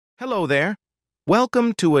Hello there.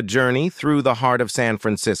 Welcome to a journey through the heart of San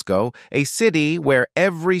Francisco, a city where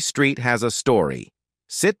every street has a story.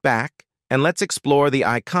 Sit back and let's explore the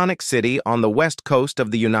iconic city on the west coast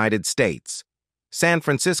of the United States. San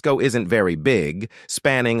Francisco isn't very big,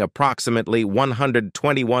 spanning approximately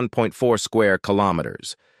 121.4 square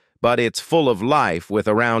kilometers, but it's full of life with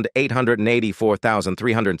around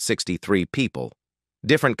 884,363 people.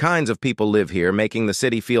 Different kinds of people live here, making the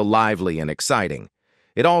city feel lively and exciting.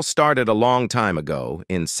 It all started a long time ago,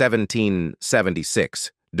 in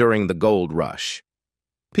 1776, during the gold rush.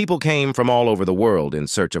 People came from all over the world in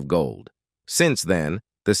search of gold. Since then,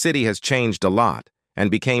 the city has changed a lot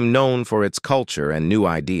and became known for its culture and new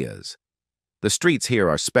ideas. The streets here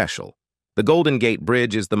are special. The Golden Gate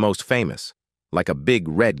Bridge is the most famous, like a big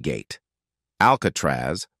red gate.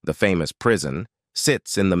 Alcatraz, the famous prison,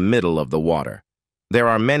 sits in the middle of the water. There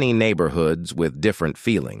are many neighborhoods with different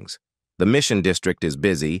feelings. The Mission District is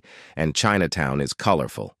busy, and Chinatown is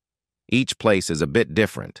colorful. Each place is a bit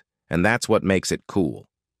different, and that's what makes it cool.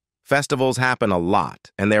 Festivals happen a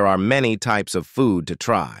lot, and there are many types of food to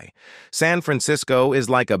try. San Francisco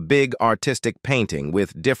is like a big artistic painting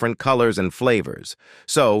with different colors and flavors.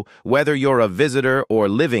 So, whether you're a visitor or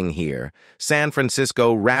living here, San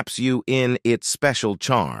Francisco wraps you in its special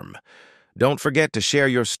charm. Don't forget to share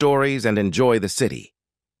your stories and enjoy the city.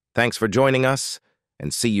 Thanks for joining us,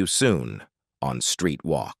 and see you soon on Street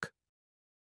Walk.